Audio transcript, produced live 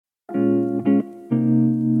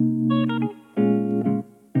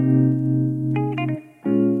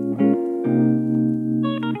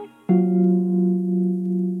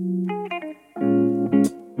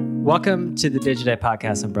Welcome to the Digiday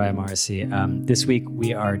podcast. I'm Brian Morrissey. This week,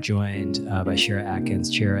 we are joined by Shira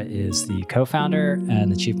Atkins. Shira is the co-founder and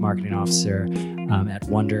the chief marketing officer at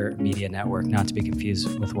Wonder Media Network, not to be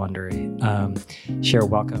confused with Wondery. Shira,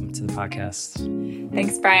 welcome to the podcast.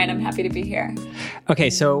 Thanks, Brian. I'm happy to be here. Okay,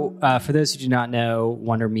 so for those who do not know,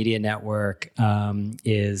 Wonder Media Network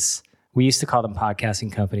is, we used to call them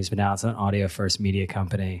podcasting companies, but now it's an audio-first media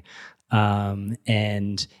company.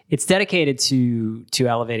 And it's dedicated to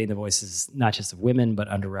elevating the voices, not just of women, but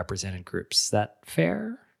underrepresented groups. Is that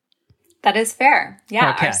fair? That is fair. Yeah.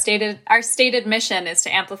 Okay. Our stated mission is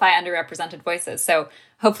to amplify underrepresented voices. So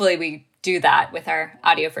hopefully we do that with our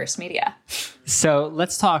audio first media. So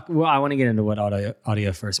let's talk. Well, I want to get into what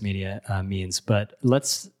audio first media means, but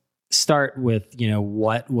let's start with,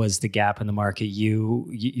 what was the gap in the market?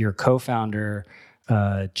 Your co-founder,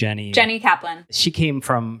 Jenny Kaplan. She came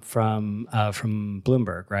from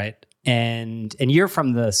Bloomberg, right? And you're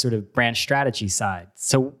from the sort of brand strategy side.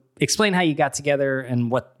 So explain how you got together and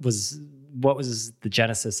what was the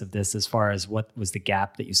genesis of this, as far as what was the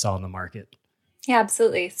gap that you saw in the market? Yeah,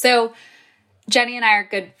 absolutely. So Jenny and I are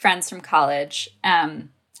good friends from college.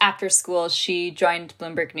 After school, she joined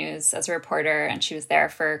Bloomberg News as a reporter, and she was there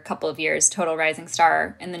for a couple of years, total rising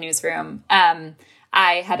star in the newsroom.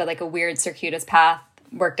 I had a weird circuitous path,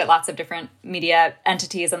 worked at lots of different media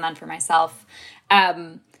entities and then for myself.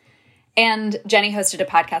 And Jenny hosted a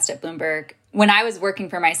podcast at Bloomberg. When I was working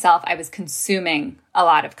for myself, I was consuming a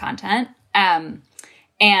lot of content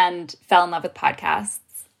and fell in love with podcasts.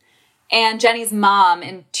 And Jenny's mom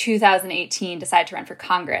in 2018 decided to run for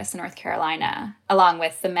Congress in North Carolina, along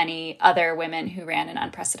with the many other women who ran in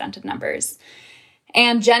unprecedented numbers.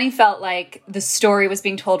 And Jenny felt like the story was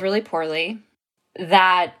being told really poorly,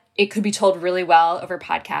 that it could be told really well over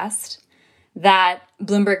podcast, that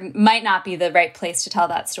Bloomberg might not be the right place to tell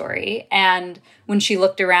that story. And when she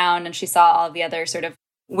looked around and she saw all the other sort of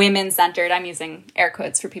women-centered, I'm using air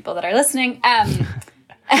quotes for people that are listening,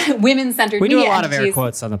 women-centered media We do a lot entities. of air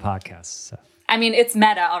quotes on the podcast. So. I mean, it's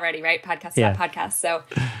meta already, right? Podcast about podcast. So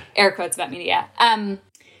air quotes about media.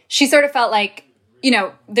 She sort of felt like,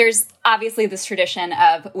 there's obviously this tradition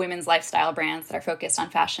of women's lifestyle brands that are focused on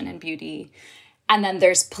fashion and beauty. And then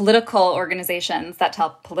there's political organizations that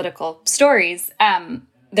tell political stories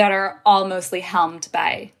that are all mostly helmed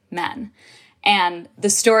by men. And the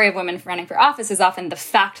story of women running for office is often the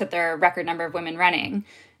fact that there are a record number of women running,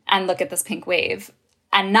 and look at this pink wave,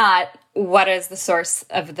 and not what is the source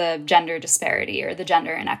of the gender disparity or the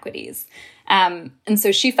gender inequities. And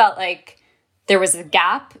so she felt like there was a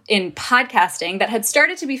gap in podcasting that had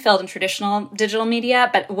started to be filled in traditional digital media,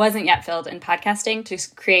 but wasn't yet filled in podcasting,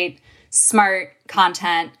 to create smart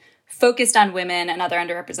content focused on women and other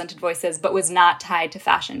underrepresented voices, but was not tied to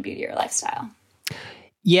fashion, beauty, or lifestyle.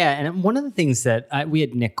 Yeah, and one of the things that we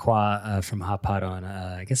had Nick Qua from Hot Pot on,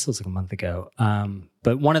 I guess it was a month ago.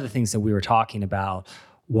 But one of the things that we were talking about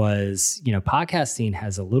was, podcasting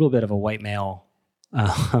has a little bit of a white male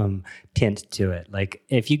tint to it. Like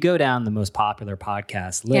if you go down the most popular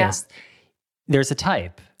podcast list, there's a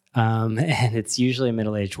type. And it's usually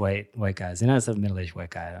middle-aged white guys. And as a middle-aged white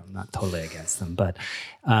guy, I'm not totally against them, but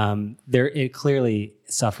it clearly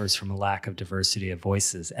suffers from a lack of diversity of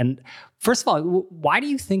voices. And first of all, why do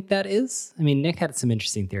you think that is? I mean, Nick had some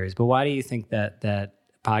interesting theories, but why do you think that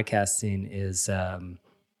podcasting is,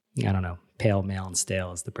 pale, male, and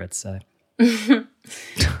stale, as the Brits say?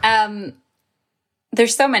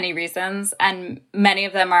 There's so many reasons, and many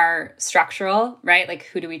of them are structural, right? Like,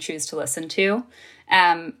 who do we choose to listen to?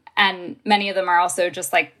 And many of them are also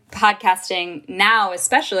just like podcasting now,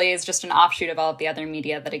 especially, is just an offshoot of all of the other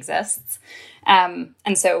media that exists. And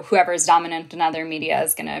so whoever is dominant in other media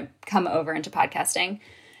is going to come over into podcasting.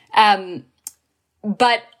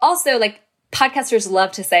 But also, podcasters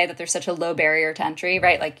love to say that there's such a low barrier to entry,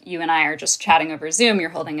 right? Like, you and I are just chatting over Zoom.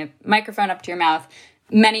 You're holding a microphone up to your mouth.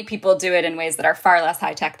 Many people do it in ways that are far less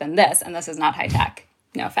high tech than this, and this is not high tech.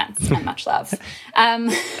 No offense, and much love.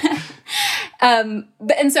 And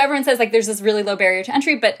so everyone says there's this really low barrier to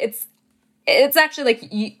entry, but it's actually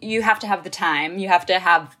you have to have the time. You have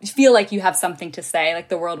to feel like you have something to say, like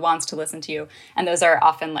the world wants to listen to you. And those are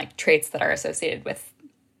often traits that are associated with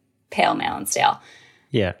pale, male, and stale.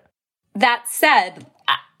 Yeah. That said,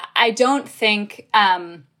 I don't think,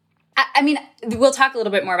 I mean, we'll talk a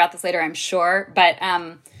little bit more about this later, I'm sure, but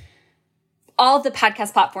all of the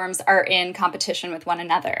podcast platforms are in competition with one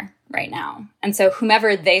another right now. And so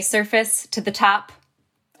whomever they surface to the top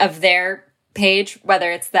of their page,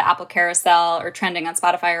 whether it's the Apple carousel or trending on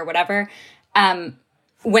Spotify or whatever,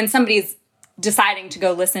 when somebody's deciding to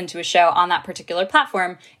go listen to a show on that particular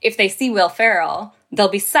platform, if they see Will Ferrell they'll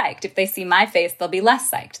be psyched. If they see my face, they'll be less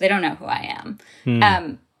psyched. They don't know who I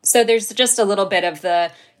am. So there's just a little bit of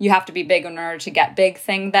the you have to be big in order to get big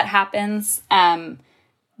thing that happens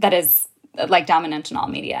that is like dominant in all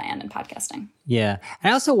media and in podcasting. Yeah.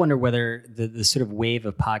 And I also wonder whether the sort of wave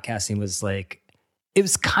of podcasting was like, it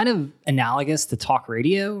was kind of analogous to talk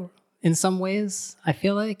radio in some ways, I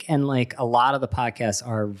feel like. And like a lot of the podcasts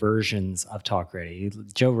are versions of talk radio.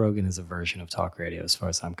 Joe Rogan is a version of talk radio as far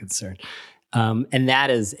as I'm concerned. And that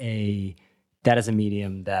is a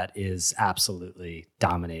medium that is absolutely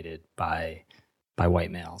dominated by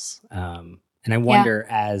white males. And I wonder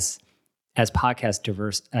as podcasts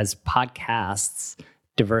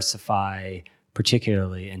diversify,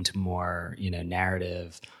 particularly into more,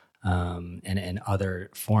 narrative and other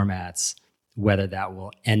formats, whether that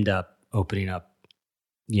will end up opening up,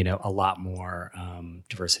 a lot more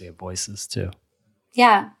diversity of voices too.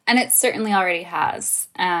 Yeah, and it certainly already has.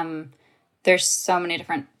 There's so many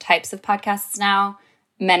different types of podcasts now.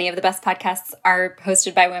 Many of the best podcasts are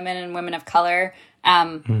hosted by women and women of color.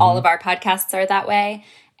 All of our podcasts are that way.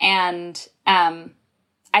 And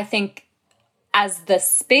I think as the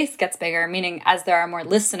space gets bigger, meaning as there are more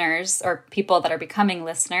listeners or people that are becoming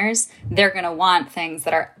listeners, they're going to want things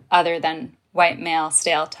that are other than white male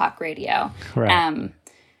stale talk radio. Right.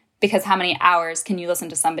 Because how many hours can you listen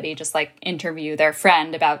to somebody just like interview their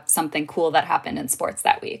friend about something cool that happened in sports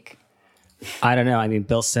that week? I don't know. I mean,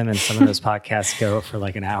 Bill Simmons, some of those podcasts go for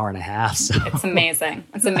like an hour and a half. So. It's amazing.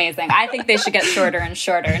 It's amazing. I think they should get shorter and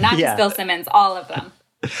shorter. Not just Bill Simmons, all of them.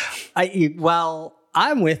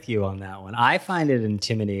 I'm with you on that one. I find it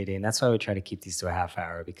intimidating. That's why we try to keep these to a half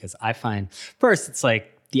hour, because I find first it's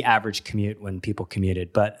like the average commute when people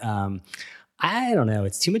commuted, but I don't know.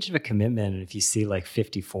 It's too much of a commitment if you see like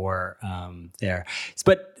 54 there.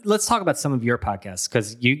 But let's talk about some of your podcasts,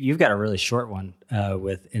 because you've got a really short one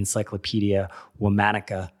with Encyclopedia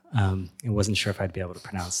Womanica. I wasn't sure if I'd be able to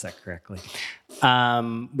pronounce that correctly,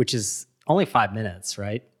 which is only 5 minutes,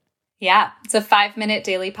 right? Yeah, it's a 5-minute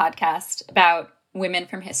daily podcast about women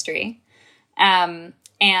from history. And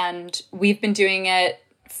we've been doing it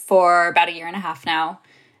for about a year and a half now.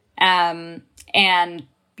 And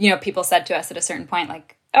people said to us at a certain point,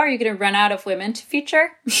 like, oh, are you going to run out of women to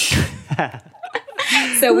feature?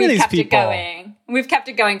 So we've kept it going. We've kept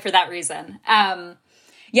it going for that reason. 5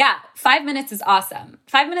 minutes is awesome.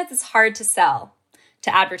 5 minutes is hard to sell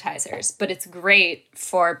to advertisers, but it's great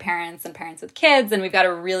for parents and parents with kids. And we've got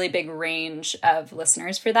a really big range of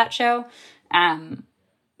listeners for that show,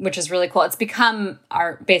 which is really cool. It's become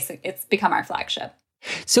our flagship.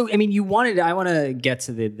 So, I mean, I want to get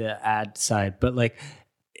to the ad side, but like,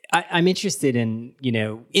 I'm interested in,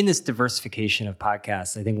 in this diversification of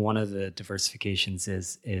podcasts. I think one of the diversifications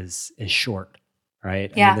is short,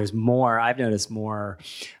 right? Yeah. I mean, there's more. I've noticed more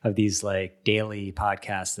of these like daily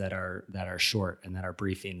podcasts that are short and that are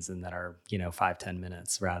briefings and that are 5-10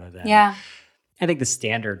 minutes rather than. Yeah. I think the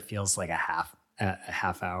standard feels like a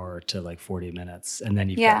half hour to like 40 minutes, and then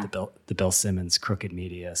you've got the Bill Simmons crooked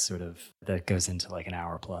media sort of that goes into like an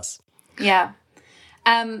hour plus. Yeah.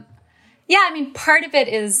 I mean, part of it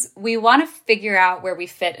is we want to figure out where we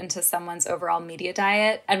fit into someone's overall media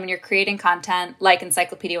diet. And when you're creating content like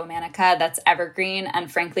Encyclopedia Womanica, that's evergreen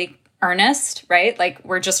and frankly earnest, right? Like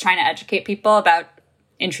we're just trying to educate people about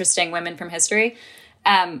interesting women from history.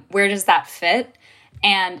 Where does that fit?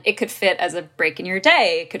 And it could fit as a break in your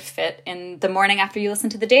day. It could fit in the morning after you listen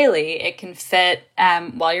to the daily. It can fit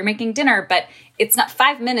while you're making dinner. But it's not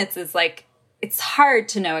 5 minutes is like, it's hard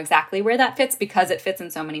to know exactly where that fits because it fits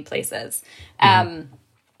in so many places.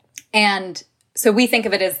 And so we think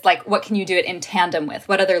of it as like, what can you do it in tandem with?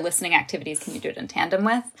 What other listening activities can you do it in tandem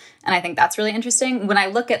with? And I think that's really interesting. When I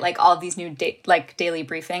look at like all of these new daily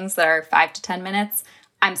briefings that are 5 to 10 minutes,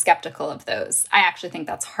 I'm skeptical of those. I actually think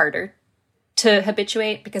that's harder to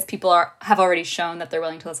habituate because people have already shown that they're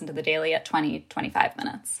willing to listen to the daily at 20, 25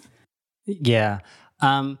 minutes. Yeah.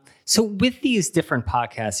 So with these different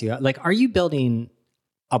podcasts, are you building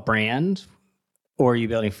a brand or are you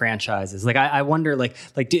building franchises? Like, I wonder,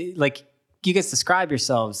 do you guys describe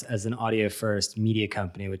yourselves as an audio first media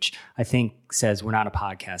company, which I think says we're not a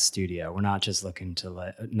podcast studio. We're not just looking to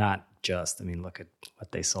look at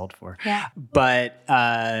what they sold for. Yeah. But,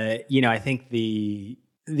 I think the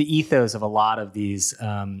ethos of a lot of these,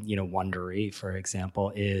 Wondery, for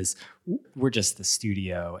example, is we're just the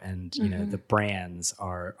studio and, the brands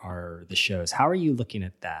are the shows. How are you looking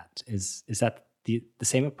at that? Is that the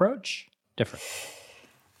same approach? Different?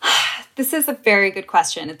 This is a very good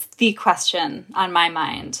question. It's the question on my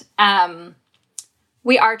mind.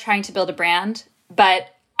 We are trying to build a brand,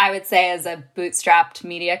 but I would say as a bootstrapped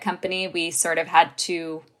media company, we sort of had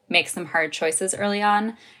to make some hard choices early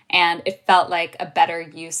on. And it felt like a better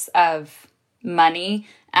use of money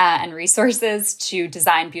and resources to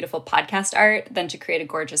design beautiful podcast art than to create a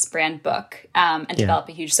gorgeous brand book and develop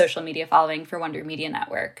a huge social media following for Wonder Media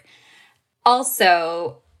Network.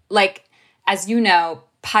 Also, like, as you know,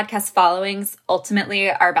 podcast followings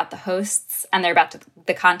ultimately are about the hosts and they're about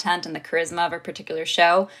the content and the charisma of a particular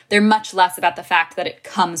show. They're much less about the fact that it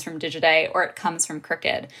comes from Digiday or it comes from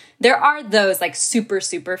Crooked. There are those like super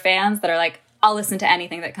fans that are like, I'll listen to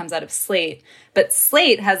anything that comes out of Slate. But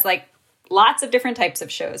Slate has like lots of different types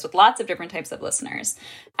of shows with lots of different types of listeners.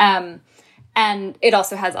 And it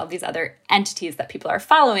also has all these other entities that people are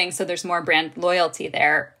following. So there's more brand loyalty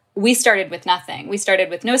there. We started with nothing. We started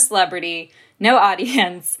with no celebrity, no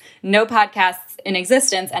audience, no podcasts in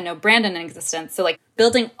existence, and no brand in existence. So like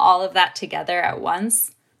building all of that together at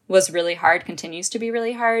once was really hard, continues to be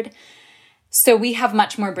really hard. So we have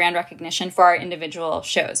much more brand recognition for our individual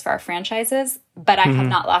shows, for our franchises, but I have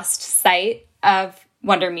not lost sight of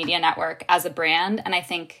Wonder Media Network as a brand. And I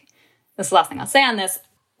think this is the last thing I'll say on this.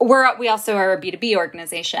 We also are a B2B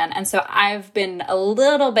organization. And so I've been a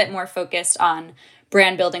little bit more focused on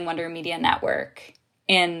brand building Wonder Media Network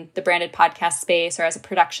in the branded podcast space or as a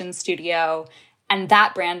production studio. And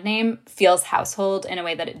that brand name feels household in a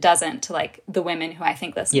way that it doesn't to like the women who I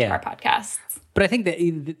think listen to our podcasts. But I think that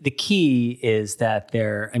the key is that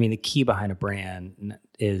the key behind a brand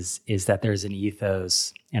is that there's an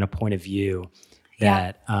ethos and a point of view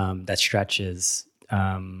that that stretches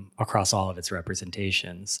across all of its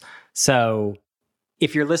representations. So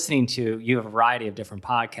if you're listening to, you have a variety of different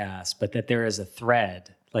podcasts, but that there is a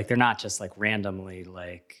thread, like they're not just like randomly,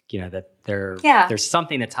 like, you know, that there's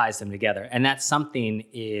something that ties them together. And that something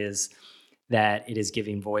is that it is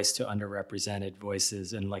giving voice to underrepresented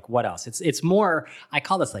voices. And like, what else? It's more, I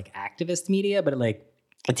call this like activist media, but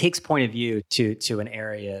it takes point of view to an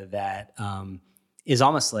area that is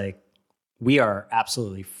almost like we are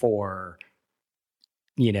absolutely for,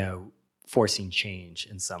 you know, forcing change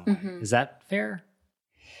in some way. Is that fair?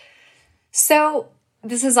 So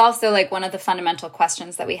this is also like one of the fundamental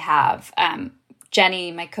questions that we have.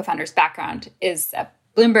 Jenny, my co-founder's background is at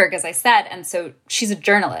Bloomberg, as I said. And so she's a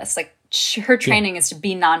journalist. Like her training is to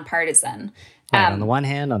be nonpartisan. Right, on the one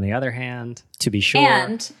hand, on the other hand, to be sure.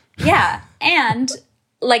 And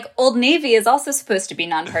like Old Navy is also supposed to be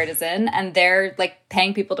nonpartisan, and they're like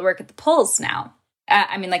paying people to work at the polls now.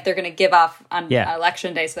 I mean, like they're going to give off on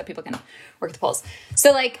election day so that people can work at the polls.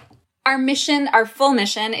 So like our full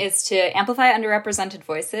mission is to amplify underrepresented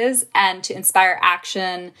voices and to inspire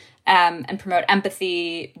action and promote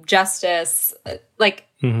empathy, justice.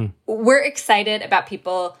 We're excited about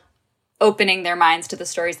people opening their minds to the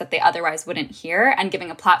stories that they otherwise wouldn't hear and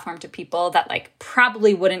giving a platform to people that like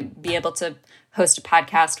probably wouldn't be able to host a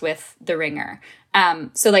podcast with The Ringer.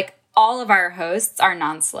 So like all of our hosts are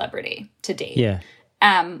non-celebrity to date. Yeah.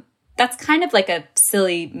 That's kind of like a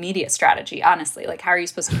silly media strategy, honestly. Like, how are you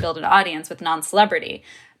supposed to build an audience with non-celebrity?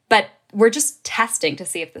 But we're just testing to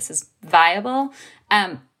see if this is viable.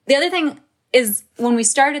 The other thing is when we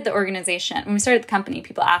started the organization, when we started the company,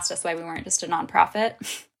 people asked us why we weren't just a nonprofit.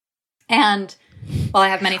 And while I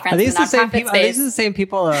have many friends in the nonprofit space. Are these the same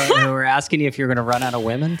people who were asking you if you're going to run out of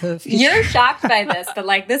women to feature? You're shocked by this, but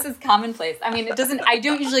like this is commonplace. I mean, I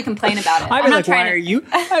don't usually complain about it. I'd be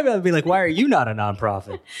like, why are you not a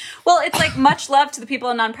nonprofit? Well, it's like much love to the people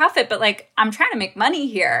in nonprofit, but like I'm trying to make money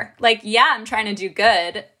here. Like, yeah, I'm trying to do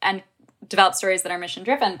good and develop stories that are mission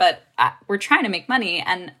driven, but we're trying to make money.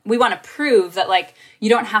 And we want to prove that like you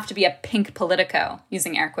don't have to be a pink Politico,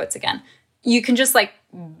 using air quotes again. You can just like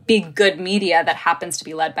be good media that happens to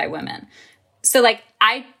be led by women. So like,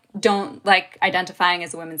 I don't like identifying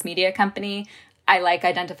as a women's media company. I like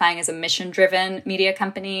identifying as a mission-driven media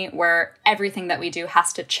company where everything that we do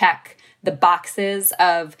has to check the boxes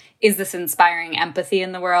of, is this inspiring empathy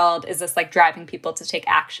in the world? Is this like driving people to take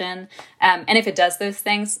action? And if it does those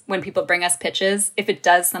things, when people bring us pitches, if it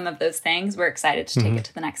does some of those things, we're excited to take it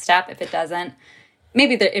to the next step. If it doesn't,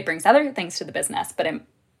 maybe it brings other things to the business, but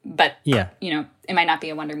you know, it might not be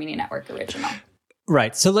a Wonder Media Network original.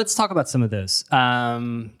 Right. So let's talk about some of those. Tell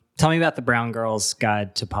me about the Brown Girls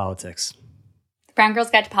Guide to Politics. The Brown Girls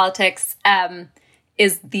Guide to Politics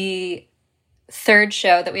is the third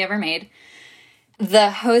show that we ever made. The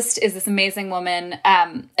host is this amazing woman,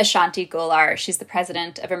 Ashanti Golar. She's the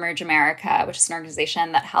president of Emerge America, which is an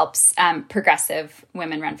organization that helps progressive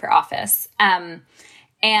women run for office.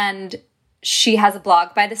 And she has a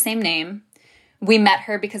blog by the same name. We met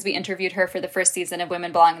her because we interviewed her for the first season of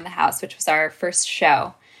Women Belong in the House, which was our first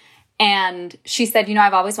show. And she said, you know,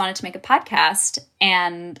 I've always wanted to make a podcast.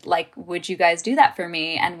 And like, would you guys do that for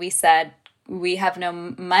me? And we said, we have no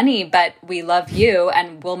money, but we love you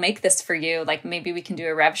and we'll make this for you. Like, maybe we can do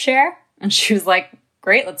a rev share. And she was like,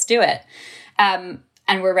 great, let's do it. And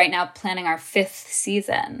we're right now planning our 5th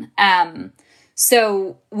season.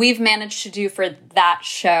 So we've managed to do for that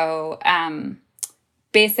show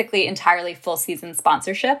basically entirely full season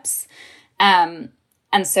sponsorships. And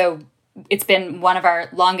so it's been one of our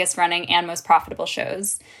longest running and most profitable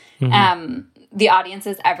shows. The audience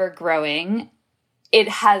is ever growing. It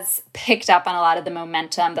has picked up on a lot of the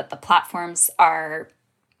momentum that the platforms are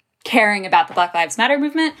caring about the Black Lives Matter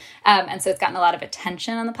movement. And so it's gotten a lot of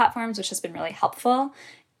attention on the platforms, which has been really helpful.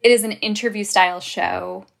 It is an interview style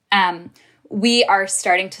show. We are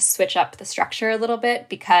starting to switch up the structure a little bit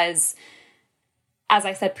because, as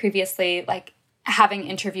I said previously, like having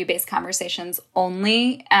interview-based conversations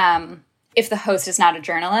only, if the host is not a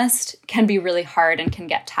journalist, can be really hard and can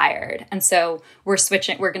get tired. And so we're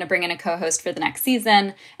switching. We're going to bring in a co-host for the next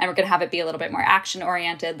season, and we're going to have it be a little bit more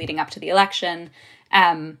action-oriented leading up to the election.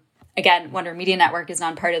 Again, Wonder Media Network is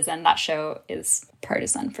nonpartisan. That show is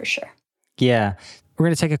partisan for sure. Yeah. We're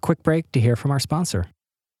going to take a quick break to hear from our sponsor.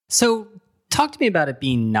 So talk to me about it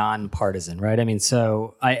being nonpartisan, right? I mean,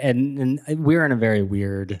 so and we're in a very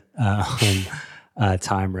weird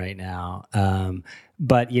time right now.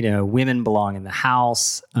 But, you know, women belong in the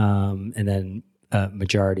House, and then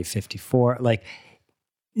majority 54. Like,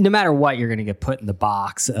 no matter what, you're going to get put in the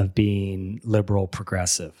box of being liberal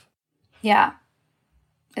progressive. Yeah,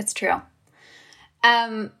 it's true.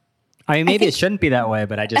 I mean, maybe it shouldn't be that way,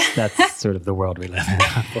 but that's sort of the world we live in,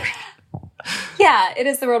 unfortunately. Yeah, it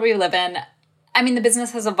is the world we live in. I mean, the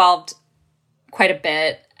business has evolved quite a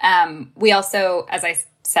bit. We also, as I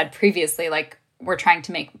said previously, like, we're trying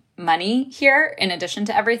to make money here in addition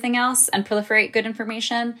to everything else and proliferate good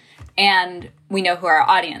information. And we know who our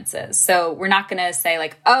audience is. So we're not going to say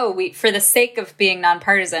like, for the sake of being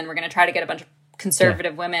nonpartisan, we're going to try to get a bunch of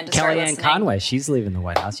conservative women to start listening. Kellyanne Conway, she's leaving the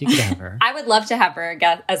White House. You could have her. I would love to have her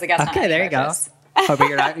as a guest. Okay, there you go. Oh,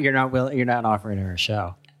 but you're not offering her a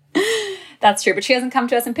show. That's true, but she hasn't come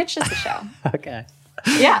to us and pitched us a show. Okay.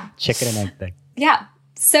 Yeah. Chicken and egg thing. Yeah.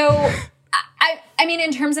 So, I mean,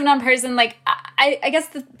 in terms of nonpartisan, like, I guess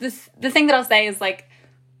the thing that I'll say is, like,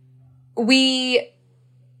 we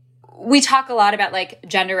talk a lot about, like,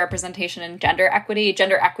 gender representation and gender equity.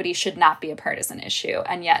 Gender equity should not be a partisan issue,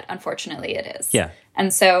 and yet, unfortunately, it is. Yeah.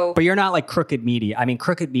 And so... But you're not like crooked media. I mean,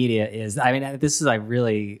 crooked media is... I mean, this is like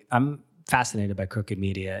really... I'm fascinated by crooked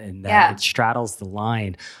media in that it straddles the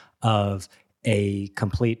line of a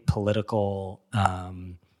complete political...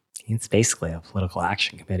 it's basically a political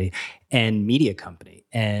action committee and media company.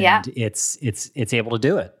 And it's able to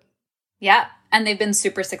do it. Yeah. And they've been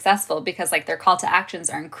super successful because, like, their call to actions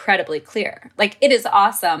are incredibly clear. Like, it is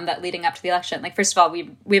awesome that leading up to the election, like, first of all,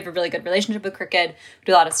 we have a really good relationship with Crooked. We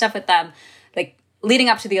do a lot of stuff with them. Like, leading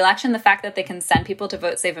up to the election, the fact that they can send people to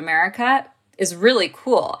Vote Save America is really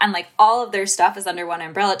cool. And, like, all of their stuff is under one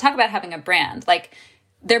umbrella. Talk about having a brand. Like,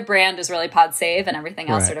 their brand is really Pod Save and everything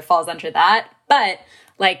else sort of falls under that. But,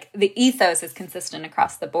 like, the ethos is consistent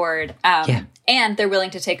across the board. And they're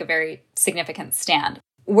willing to take a very significant stand.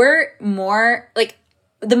 We're more, like,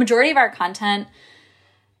 the majority of our content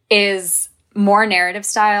is more narrative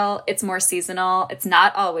style. It's more seasonal. It's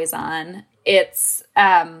not always on. It's,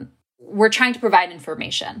 we're trying to provide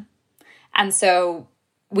information. And so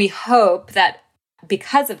we hope that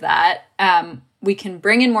because of that, we can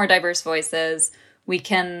bring in more diverse voices. We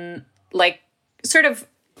can, like, sort of,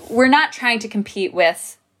 we're not trying to compete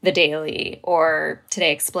with The Daily or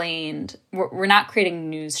Today Explained. We're not creating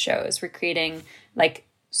news shows. We're creating, like,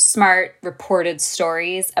 smart reported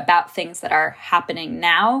stories about things that are happening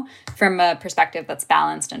now from a perspective that's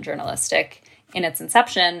balanced and journalistic in its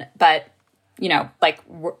inception. But, you know, like,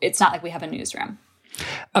 it's not like we have a newsroom.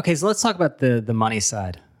 Okay, so let's talk about the money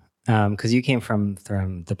side, because you came from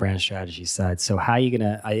the brand strategy side. So how are you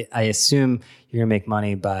gonna? I assume you're gonna make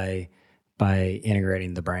money by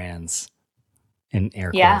integrating the brands in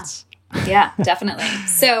air quotes. Yeah, definitely.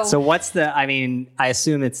 So what's the, I mean, I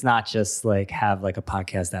assume it's not just like have like a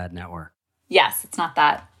podcast ad network. Yes, it's not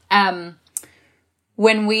that.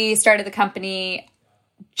 When we started the company,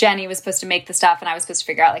 Jenny was supposed to make the stuff and I was supposed to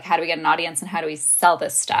figure out, like, how do we get an audience and how do we sell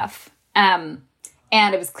this stuff?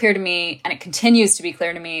 And it was clear to me, and it continues to be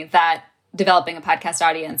clear to me, that developing a podcast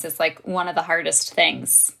audience is, like, one of the hardest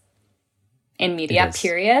things in media,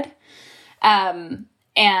 period.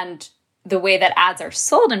 And the way that ads are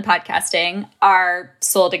sold in podcasting are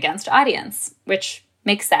sold against audience, which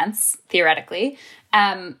makes sense theoretically.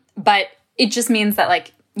 But it just means that,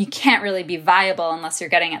 like, you can't really be viable unless you're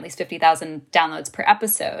getting at least 50,000 downloads per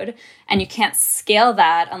episode. And you can't scale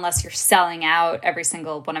that unless you're selling out every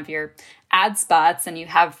single one of your ad spots and you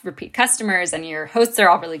have repeat customers and your hosts are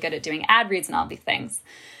all really good at doing ad reads and all these things.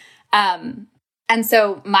 And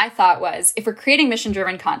so my thought was, if we're creating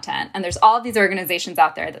mission-driven content and there's all of these organizations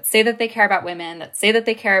out there that say that they care about women, that say that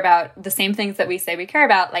they care about the same things that we say we care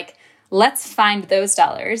about, like, let's find those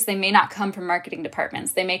dollars. They may not come from marketing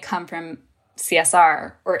departments. They may come from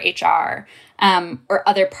CSR or HR or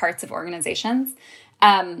other parts of organizations.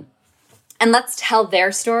 And let's tell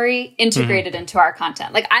their story integrated into our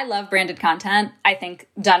content. Like, I love branded content. I think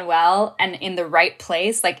done well and in the right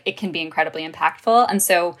place, like, it can be incredibly impactful. And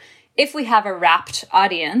so if we have a wrapped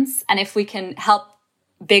audience and if we can help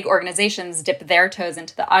big organizations dip their toes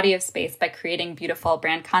into the audio space by creating beautiful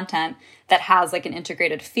brand content that has like an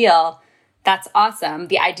integrated feel, that's awesome.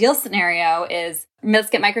 The ideal scenario is, let's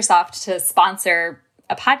get Microsoft to sponsor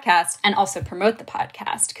a podcast and also promote the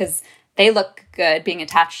podcast, because they look good being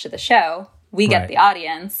attached to the show. We get the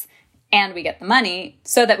audience and we get the money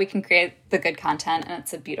so that we can create the good content, and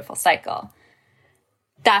it's a beautiful cycle.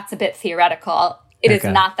 That's a bit theoretical. It is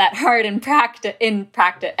not that hard in practice. I mean,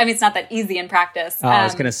 it's not that easy in practice. Oh, I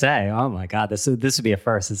was going to say, oh my God, this would be a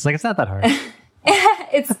first. It's like, it's not that hard.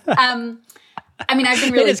 It's, I mean, I've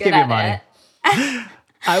been really good at it.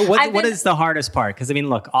 What is the hardest part? Because I mean,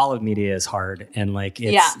 look, all of media is hard, and like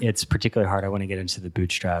it's particularly hard. I want to get into the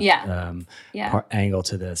bootstrap angle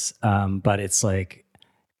to this, but it's like,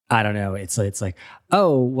 I don't know. It's like,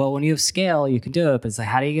 oh, well, when you have scale, you can do it. But it's like,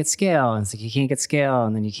 how do you get scale? And it's like, you can't get scale,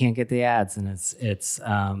 and then you can't get the ads, and it's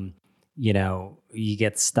you know, you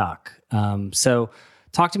get stuck. So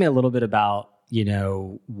talk to me a little bit about, you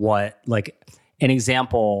know, what, like, an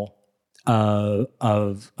example of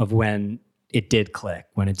when it did click,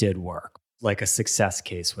 when it did work, like a success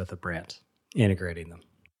case with a brand, integrating them.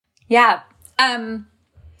 Yeah.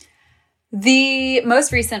 The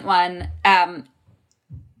most recent one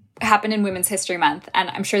happened in Women's History Month, and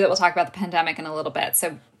I'm sure that we'll talk about the pandemic in a little bit,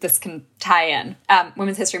 so this can tie in.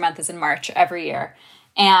 Women's History Month is in March every year,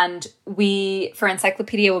 and we, for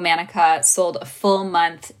Encyclopedia Womanica, sold a full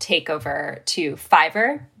month takeover to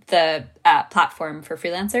Fiverr, the platform for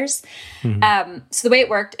freelancers. So the way it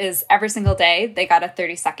worked is every single day they got a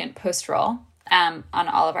 30-second post roll on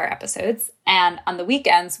all of our episodes. And on the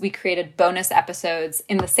weekends, we created bonus episodes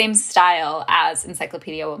in the same style as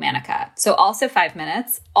Encyclopedia Womanica. So also 5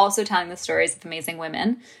 minutes, also telling the stories of amazing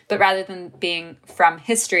women. But rather than being from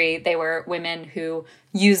history, they were women who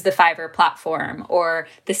used the Fiverr platform, or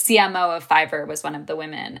the CMO of Fiverr was one of the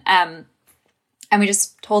women. And we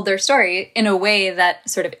just told their story in a way that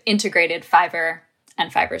sort of integrated Fiverr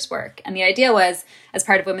and Fiverr's work. And the idea was, as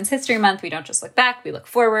part of Women's History Month, we don't just look back, we look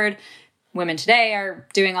forward. Women today are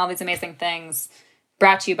doing all these amazing things,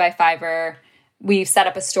 brought to you by Fiverr. We set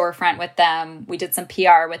up a storefront with them. We did some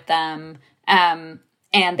PR with them. And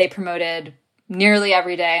they promoted nearly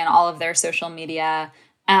every day on all of their social media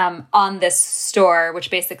on this store,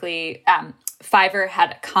 which basically Fiverr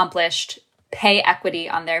had accomplished pay equity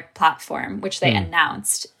on their platform, which they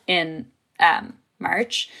announced in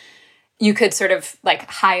March. You could sort of like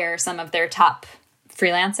hire some of their top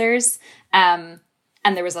freelancers.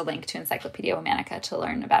 And there was a link to Encyclopedia Womanica to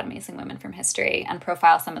learn about amazing women from history and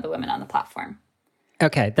profile some of the women on the platform.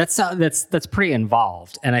 Okay, that's pretty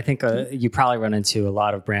involved, and I think you probably run into a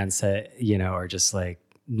lot of brands that, you know, are just like,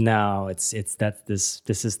 no, it's that this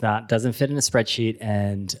is not, doesn't fit in a spreadsheet,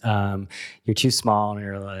 and you're too small, and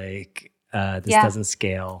you're like, this doesn't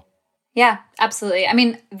scale. Yeah, absolutely. I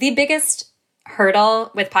mean, the biggest hurdle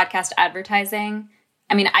with podcast advertising,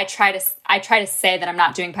 I mean, I try to say that I'm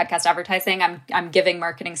not doing podcast advertising. I'm giving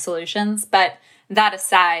marketing solutions. But that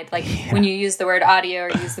aside, like when you use the word audio or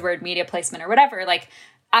use the word media placement or whatever, like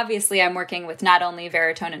obviously I'm working with not only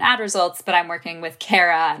Veritone and Ad Results, but I'm working with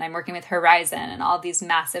Kara and I'm working with Horizon and all these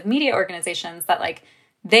massive media organizations that like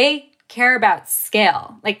they care about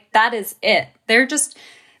scale. Like that is it. They're just,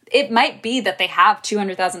 it might be that they have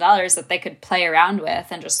 $200,000 that they could play around with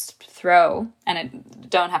and just throw and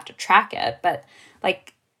don't have to track it. But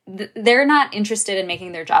like they're not interested in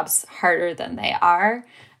making their jobs harder than they are,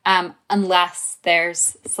 unless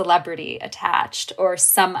there's celebrity attached or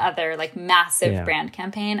some other like massive brand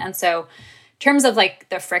campaign. And so in terms of like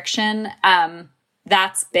the friction,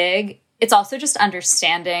 that's big. It's also just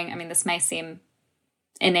understanding. I mean, this may seem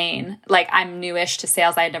inane. Like I'm newish to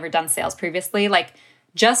sales. I had never done sales previously. Like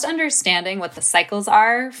just understanding what the cycles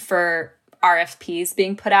are for RFPs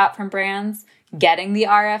being put out from brands, getting the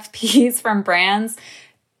RFPs from brands,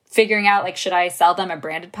 figuring out like, should I sell them a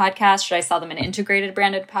branded podcast? Should I sell them an integrated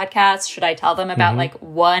branded podcast? Should I tell them about like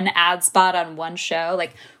one ad spot on one show?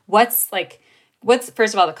 Like what's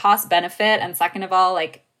first of all, the cost benefit? And second of all,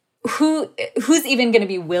 like who's even going to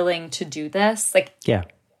be willing to do this? Like,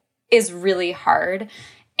 is really hard.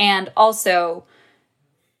 And also,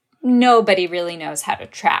 nobody really knows how to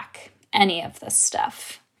track any of this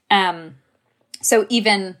stuff. So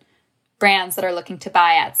even brands that are looking to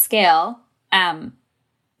buy at scale, the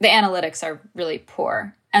analytics are really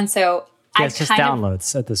poor. And so it's just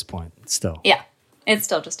downloads at this point still. Yeah, it's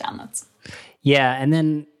still just downloads. Yeah. And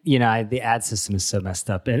then, the ad system is so messed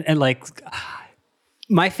up. And like,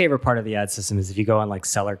 my favorite part of the ad system is if you go on like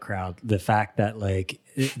Seller Crowd, the fact that like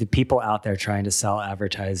the people out there trying to sell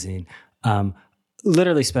advertising,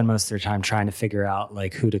 literally spend most of their time trying to figure out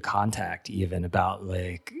like who to contact even about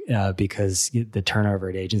like, because the turnover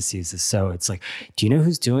at agencies is it's like, do you know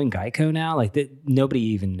who's doing Geico now? Like nobody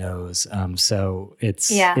even knows. So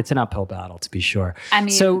it's an uphill battle to be sure. I mean,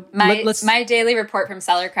 so my daily report from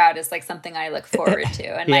Seller Crowd is like something I look forward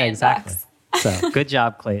to in my inbox. So good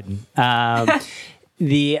job, Clayton.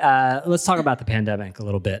 Let's talk about the pandemic a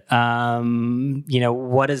little bit.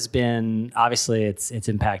 What has been, obviously it's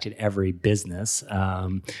impacted every business,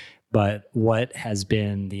 but what has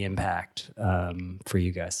been the impact for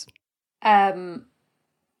you guys?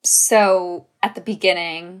 So at the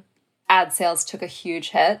beginning, ad sales took a huge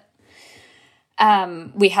hit.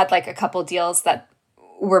 We had like a couple deals that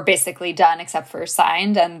were basically done except for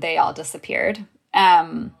signed, and they all disappeared.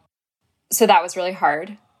 So that was really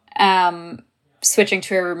hard. Switching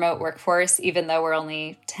to a remote workforce, even though we're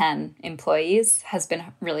only 10 employees, has been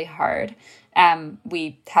really hard.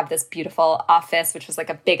 We have this beautiful office, which was like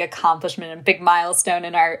a big accomplishment and big milestone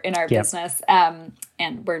in our business. And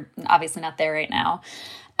we're obviously not there right now.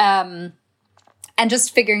 And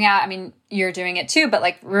just figuring out, I mean, you're doing it too, but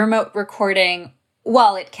like remote recording,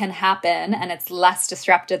 while it can happen and it's less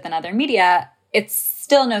disruptive than other media, it's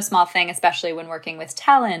still no small thing, especially when working with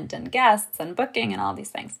talent and guests and booking and all these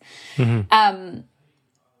things. Mm-hmm.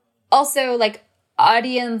 Also, like,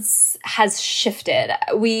 audience has shifted.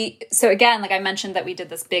 So again, like I mentioned that we did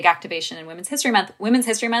this big activation in Women's History Month. Women's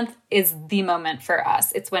History Month is the moment for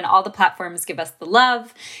us. It's when all the platforms give us the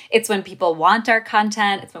love. It's when people want our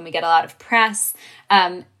content. It's when we get a lot of press.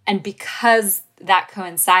 And because that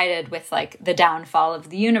coincided with like the downfall of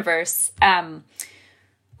the universe,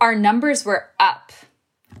 our numbers were up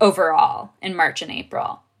overall in March and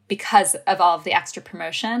April because of all of the extra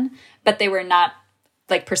promotion, but they were not,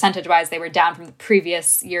 like percentage-wise, they were down from the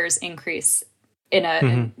previous year's increase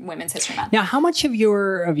in Women's History Month. Now, how much of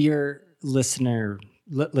your listening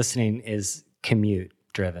is commute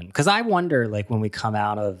driven? Because I wonder, like, when we come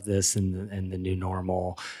out of this and the new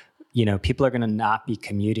normal, people are going to not be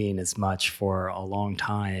commuting as much for a long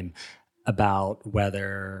time, about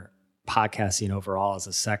whether podcasting overall as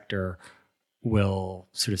a sector will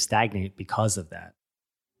sort of stagnate because of that.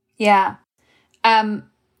 Yeah. The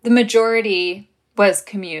majority was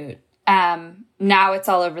commute. Now it's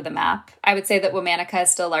all over the map. I would say that Womanica is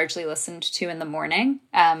still largely listened to in the morning.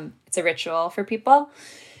 It's a ritual for people.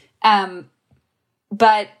 But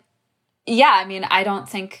yeah, I mean, I don't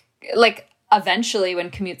think, like, eventually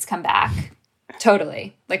when commutes come back,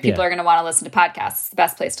 totally. Like, people are going to want to listen to podcasts. The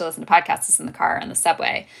best place to listen to podcasts is in the car or in the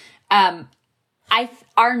subway.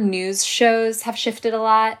 Our news shows have shifted a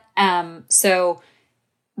lot. So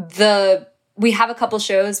we have a couple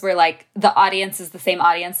shows where like the audience is the same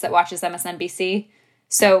audience that watches MSNBC.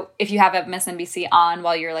 So if you have MSNBC on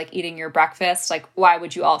while you're like eating your breakfast, like, why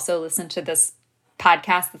would you also listen to this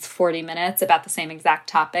podcast that's 40 minutes about the same exact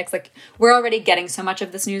topics? Like, we're already getting so much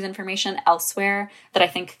of this news information elsewhere that I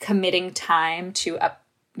think committing time to a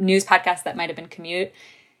news podcast that might have been commute,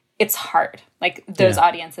 it's hard. Like, those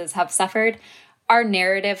audiences have suffered. Our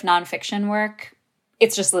narrative nonfiction work,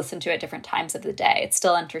 it's just listened to at different times of the day. It's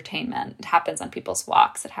still entertainment. It happens on people's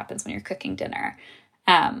walks. It happens when you're cooking dinner.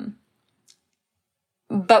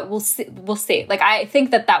 But we'll see. We'll see. Like, I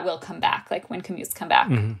think that will come back, like when commutes come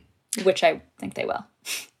back, which I think they will.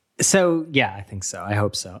 So, yeah, I think so. I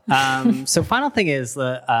hope so. So final thing is,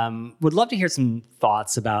 would love to hear some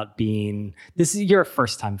thoughts about you're a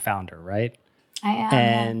first-time founder, right? I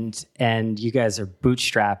am. And you guys are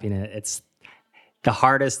bootstrapping it. It's the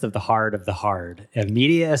hardest of the hard of the hard. And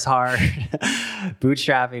media is hard.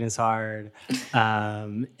 Bootstrapping is hard.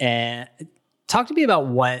 And talk to me about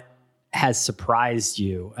what has surprised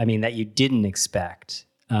you. I mean, that you didn't expect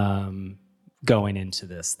going into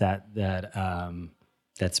this. That's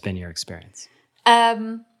been your experience.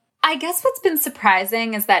 I guess what's been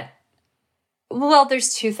surprising is that, well,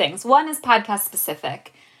 there's two things. One is podcast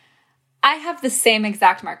specific. I have the same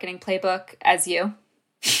exact marketing playbook as you.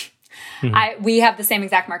 We have the same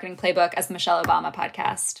exact marketing playbook as the Michelle Obama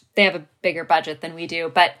podcast. They have a bigger budget than we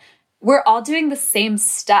do, but we're all doing the same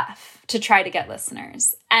stuff to try to get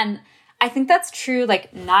listeners. And I think that's true,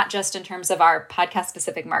 like not just in terms of our podcast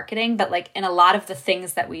specific marketing, but like in a lot of the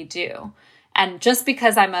things that we do. And just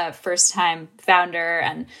because I'm a first time founder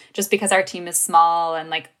and just because our team is small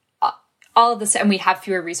and like all of this, and we have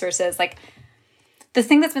fewer resources, like the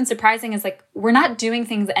thing that's been surprising is like, we're not doing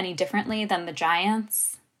things any differently than the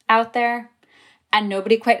giants out there. And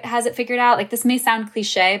nobody quite has it figured out. Like this may sound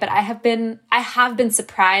cliche, but I have been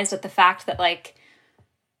surprised at the fact that like,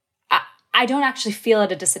 I don't actually feel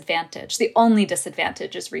at a disadvantage. The only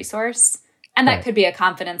disadvantage is resource. And that could be a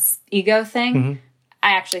confidence ego thing. Mm-hmm.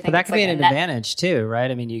 I actually think that could be an advantage too, right?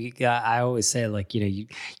 I mean, I always say like, you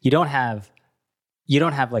don't have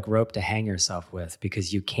like rope to hang yourself with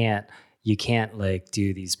because you can't like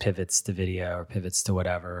do these pivots to video or pivots to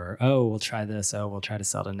whatever. Or, oh, we'll try this. Oh, we'll try to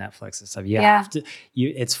sell to Netflix and stuff. You have to,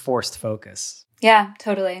 it's forced focus. Yeah,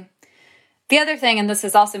 totally. The other thing, and this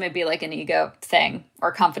is also maybe like an ego thing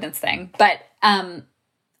or confidence thing, but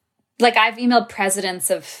like I've emailed presidents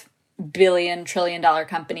of billion, $1 trillion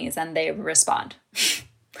companies and they respond.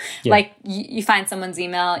 Like you find someone's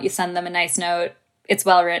email, you send them a nice note, it's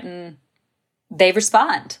well written, they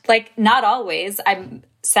respond. Like not always. I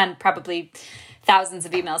send probably thousands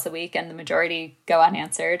of emails a week and the majority go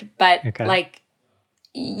unanswered. But like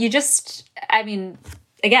you just, I mean,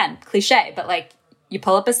 again, cliche, but like you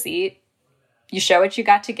pull up a seat, you show what you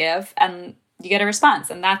got to give and you get a response.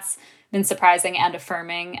 And that's been surprising and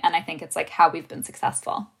affirming. And I think it's like how we've been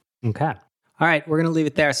successful. Okay. All right. We're going to leave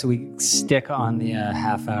it there so we stick on the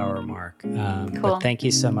half-hour mark. Cool. But thank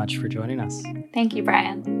you so much for joining us. Thank you,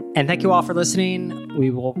 Brian. And thank you all for listening.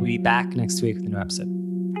 We will be back next week with a new episode.